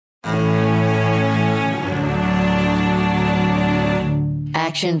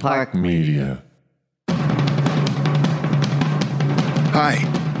Action Park Media. Hi,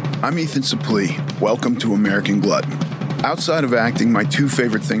 I'm Ethan Suplee. Welcome to American Glutton. Outside of acting, my two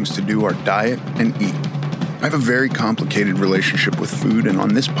favorite things to do are diet and eat. I have a very complicated relationship with food, and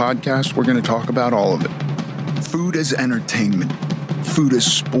on this podcast, we're going to talk about all of it. Food as entertainment, food as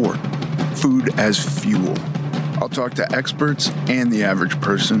sport, food as fuel. I'll talk to experts and the average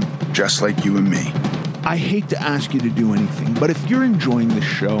person, just like you and me. I hate to ask you to do anything, but if you're enjoying this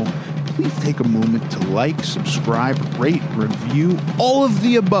show, please take a moment to like, subscribe, rate, review, all of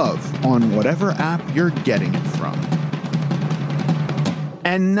the above on whatever app you're getting it from.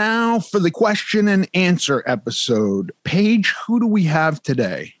 And now for the question and answer episode. Paige, who do we have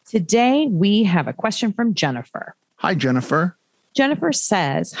today? Today, we have a question from Jennifer. Hi, Jennifer. Jennifer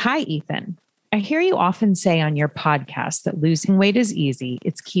says, "Hi, Ethan. I hear you often say on your podcast that losing weight is easy.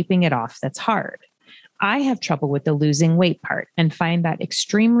 It's keeping it off that's hard. I have trouble with the losing weight part and find that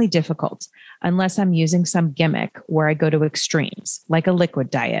extremely difficult unless I'm using some gimmick where I go to extremes, like a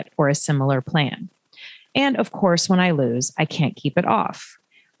liquid diet or a similar plan. And of course, when I lose, I can't keep it off.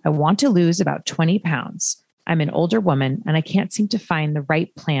 I want to lose about 20 pounds. I'm an older woman and I can't seem to find the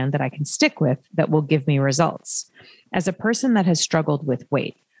right plan that I can stick with that will give me results. As a person that has struggled with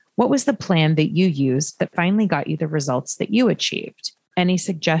weight, what was the plan that you used that finally got you the results that you achieved? Any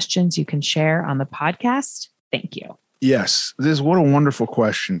suggestions you can share on the podcast? Thank you." Yes, what a wonderful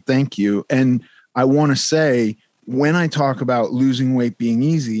question. Thank you. And I want to say, when I talk about losing weight being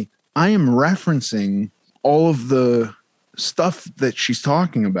easy, I am referencing all of the stuff that she's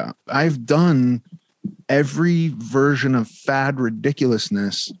talking about. I've done every version of fad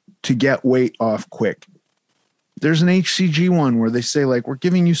ridiculousness to get weight off quick. There's an HCG one where they say, like, we're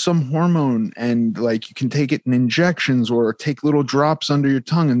giving you some hormone and like you can take it in injections or take little drops under your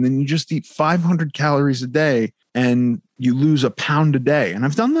tongue. And then you just eat 500 calories a day and you lose a pound a day. And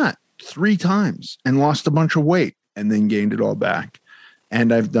I've done that 3 times and lost a bunch of weight and then gained it all back.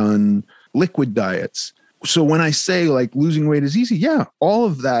 And I've done liquid diets. So when I say like losing weight is easy, yeah, all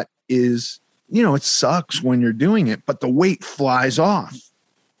of that is, it sucks when you're doing it, but the weight flies off.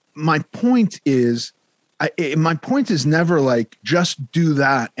 My point is never like just do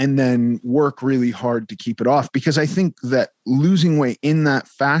that and then work really hard to keep it off, because I think that losing weight in that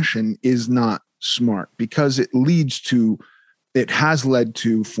fashion is not smart, because it has led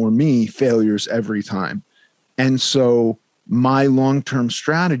to, for me, failures every time. And so my long-term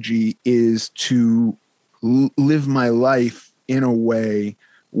strategy is to live my life in a way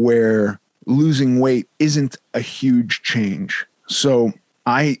where losing weight isn't a huge change. So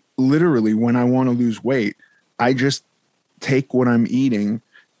I literally, when I want to lose weight, I just take what I'm eating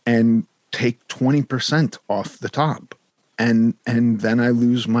and take 20% off the top. And then I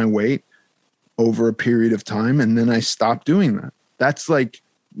lose my weight over a period of time. And then I stop doing that. That's like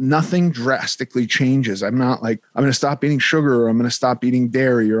nothing drastically changes. I'm not like, I'm going to stop eating sugar, or I'm going to stop eating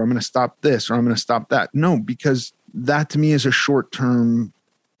dairy, or I'm going to stop this, or I'm going to stop that. No, because that to me is a short-term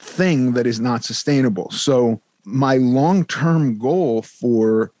thing that is not sustainable. So my long-term goal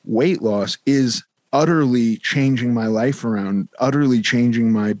for weight loss is utterly changing my life around, utterly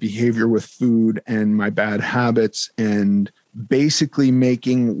changing my behavior with food and my bad habits, and basically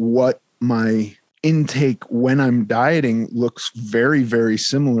making what my intake when I'm dieting looks very, very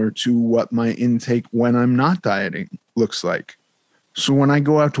similar to what my intake when I'm not dieting looks like. So when I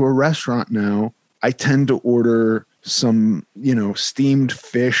go out to a restaurant now, I tend to order some, steamed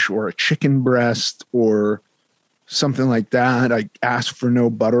fish or a chicken breast or something like that. I ask for no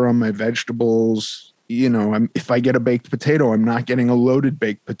butter on my vegetables. If I get a baked potato, I'm not getting a loaded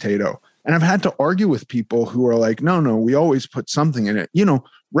baked potato. And I've had to argue with people who are like, no, we always put something in it.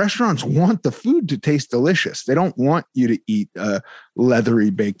 Restaurants want the food to taste delicious. They don't want you to eat a leathery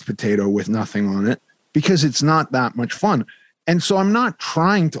baked potato with nothing on it, because it's not that much fun. And so I'm not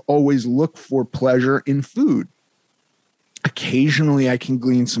trying to always look for pleasure in food. Occasionally I can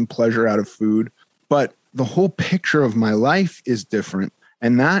glean some pleasure out of food, but the whole picture of my life is different.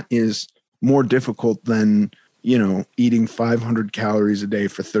 And that is more difficult than, eating 500 calories a day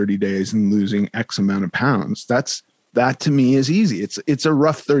for 30 days and losing X amount of pounds. That to me is easy. It's a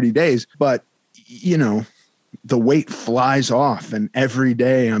rough 30 days, but the weight flies off, and every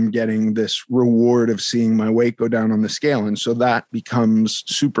day I'm getting this reward of seeing my weight go down on the scale. And so that becomes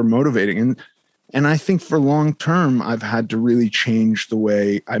super motivating. And I think for long term, I've had to really change the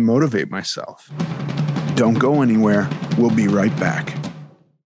way I motivate myself. Don't go anywhere. We'll be right back.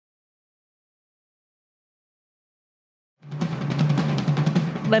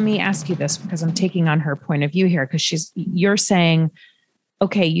 Let me ask you this, because I'm taking on her point of view here, because you're saying,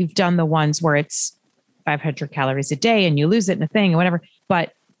 okay, you've done the ones where it's 500 calories a day and you lose it in a thing and whatever.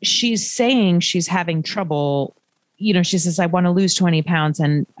 But she's saying she's having trouble. She says, I want to lose 20 pounds.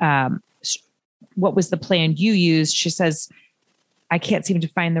 And what was the plan you used? She says, I can't seem to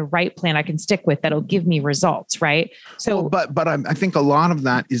find the right plan I can stick with that'll give me results. Right. So, but I think a lot of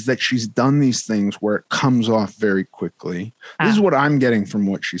that is that she's done these things where it comes off very quickly. This is what I'm getting from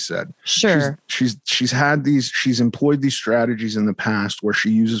what she said. Sure. She's employed these strategies in the past where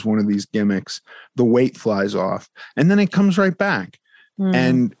she uses one of these gimmicks, the weight flies off, and then it comes right back.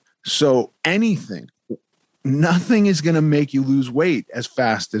 And so nothing is going to make you lose weight as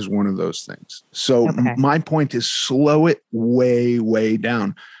fast as one of those things. So my point is slow it way, way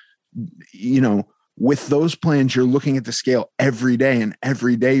down. With those plans, you're looking at the scale every day, and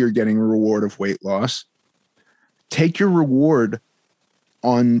every day you're getting a reward of weight loss. Take your reward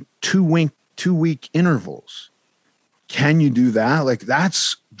on 2-week intervals. Can you do that? Like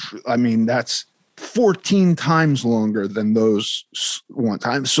that's 14 times longer than those one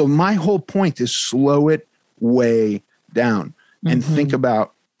time. So my whole point is slow it way down and think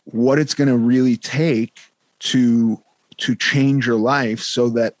about what it's going to really take to change your life so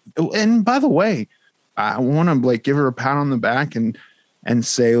that, and by the way, I want to give her a pat on the back and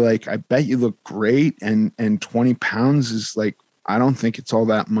say I bet you look great. And 20 pounds is I don't think it's all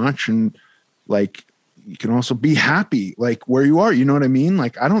that much. And you can also be happy where you are, you know what I mean?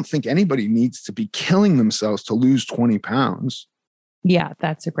 I don't think anybody needs to be killing themselves to lose 20 pounds. Yeah,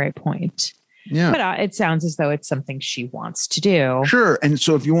 that's a great point. Yeah. But it sounds as though it's something she wants to do. Sure. And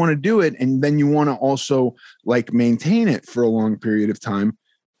so if you want to do it and then you want to also maintain it for a long period of time,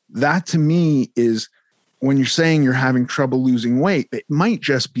 that to me is when you're saying you're having trouble losing weight, it might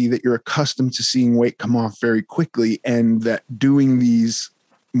just be that you're accustomed to seeing weight come off very quickly, and that doing these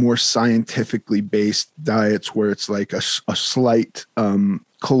more scientifically based diets where it's a slight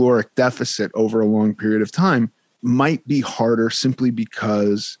caloric deficit over a long period of time might be harder simply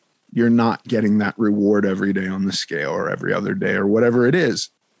because you're not getting that reward every day on the scale or every other day or whatever it is.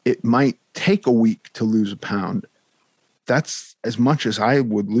 It might take a week to lose a pound. That's as much as I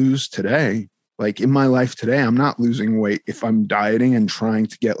would lose today. In my life today, I'm not losing weight if I'm dieting and trying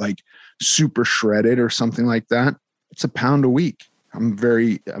to get super shredded or something like that. It's a pound a week. I'm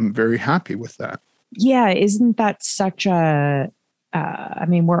very happy with that. Yeah. Isn't that such a,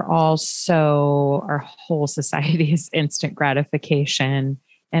 we're all our whole society is instant gratification.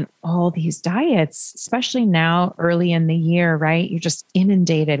 And all these diets, especially now early in the year, right? You're just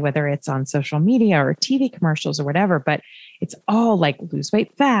inundated, whether it's on social media or TV commercials or whatever, but it's all lose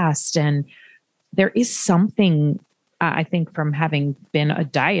weight fast. And there is something, I think, from having been a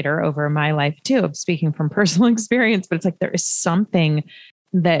dieter over my life too, I'm speaking from personal experience, but it's there is something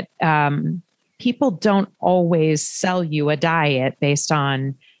that people don't always sell you a diet based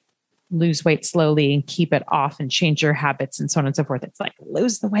on lose weight slowly and keep it off and change your habits and so on and so forth. It's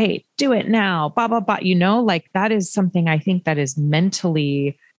lose the weight, do it now, blah, blah, blah. That is something I think that is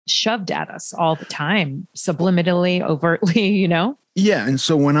mentally shoved at us all the time, subliminally, overtly, Yeah. And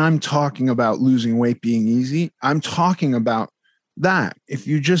so when I'm talking about losing weight being easy, I'm talking about that. If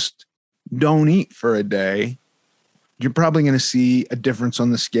you just don't eat for a day, you're probably going to see a difference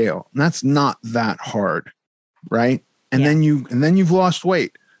on the scale. And that's not that hard. Right. And then you've lost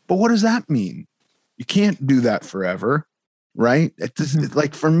weight. But what does that mean? You can't do that forever, right?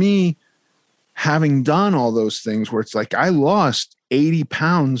 For me, having done all those things where it's I lost 80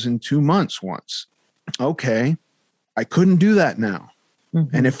 pounds in 2 months once. Okay, I couldn't do that now.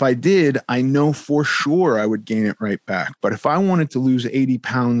 And if I did, I know for sure I would gain it right back. But if I wanted to lose 80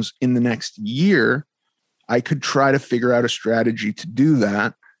 pounds in the next year, I could try to figure out a strategy to do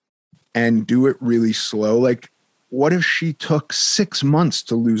that and do it really slow. What if she took 6 months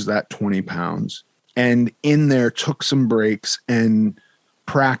to lose that 20 pounds and in there took some breaks and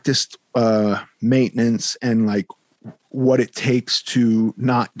practiced maintenance and what it takes to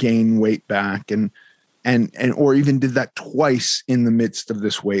not gain weight back and or even did that twice in the midst of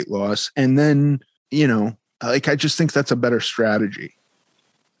this weight loss. And then, I just think that's a better strategy.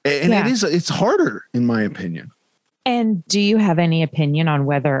 And it's harder in my opinion. And do you have any opinion on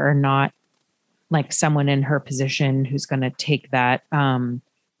whether or not someone in her position who's going to take that,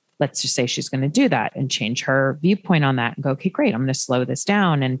 let's just say she's going to do that and change her viewpoint on that and go, okay, great, I'm going to slow this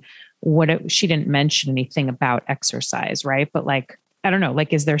down. And she didn't mention anything about exercise, right? But I don't know,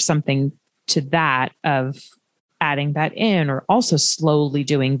 is there something to that of adding that in or also slowly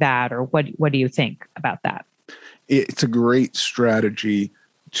doing that? Or what do you think about that? It's a great strategy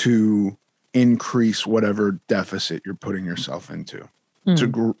to increase whatever deficit you're putting yourself into. It's a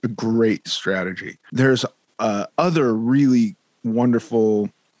great strategy. There's other really wonderful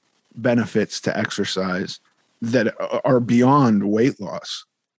benefits to exercise. that are beyond weight loss.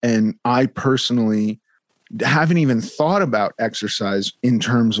 And I personally haven't even thought about exercise in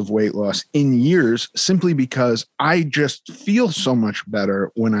terms of weight loss in years, simply because I just feel so much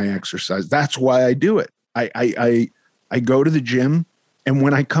better when I exercise. That's why I do it. I go to the gym, and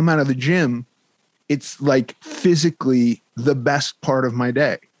when I come out of the gym, it's like physically the best part of my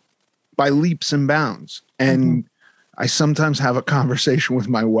day by leaps and bounds. And I sometimes have a conversation with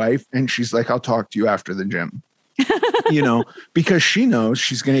my wife, and she's like, I'll talk to you after the gym, because she knows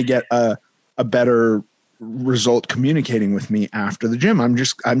she's going to get a better result communicating with me after the gym. I'm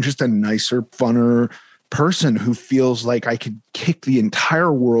just a nicer, funner person who feels like I could kick the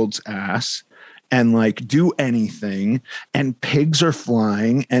entire world's ass and like do anything, and pigs are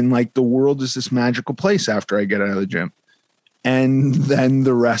flying, and like the world is this magical place after I get out of the gym. And then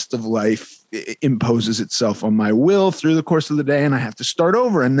the rest of life imposes itself on my will through the course of the day, and I have to start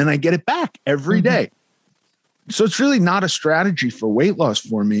over, and then I get it back every day. So it's really not a strategy for weight loss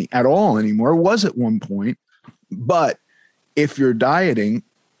for me at all anymore. It was at one point, but if you're dieting,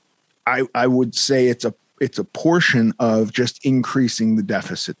 I would say it's a portion of just increasing the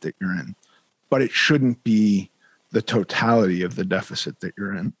deficit that you're in, but it shouldn't be the totality of the deficit that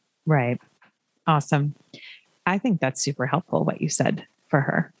you're in. Right. Awesome. I think that's super helpful, what you said for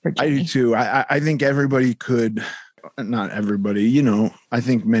her. For I do too. I think everybody could, not everybody, I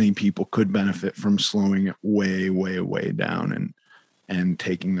think many people could benefit from slowing it way, way, way down and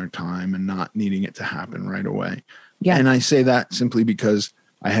taking their time and not needing it to happen right away. Yeah. And I say that simply because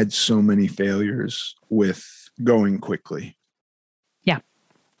I had so many failures with going quickly.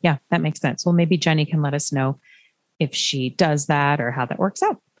 Yeah, that makes sense. Well, maybe Jenny can let us know if she does that or how that works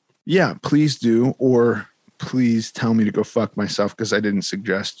out. Yeah, please do. Or please tell me to go fuck myself, because I didn't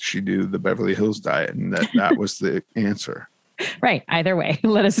suggest she do the Beverly Hills diet, and that was the answer. Right. Either way,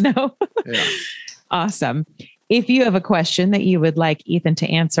 let us know. Yeah. Awesome. If you have a question that you would like Ethan to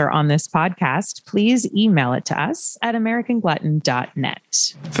answer on this podcast, please email it to us at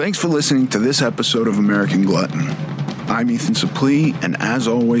americanglutton.net. Thanks for listening to this episode of American Glutton. I'm Ethan Suplee, and as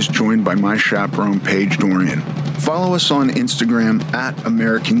always, joined by my chaperone, Paige Dorian. Follow us on Instagram at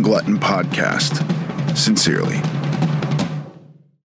American Glutton Podcast. Sincerely.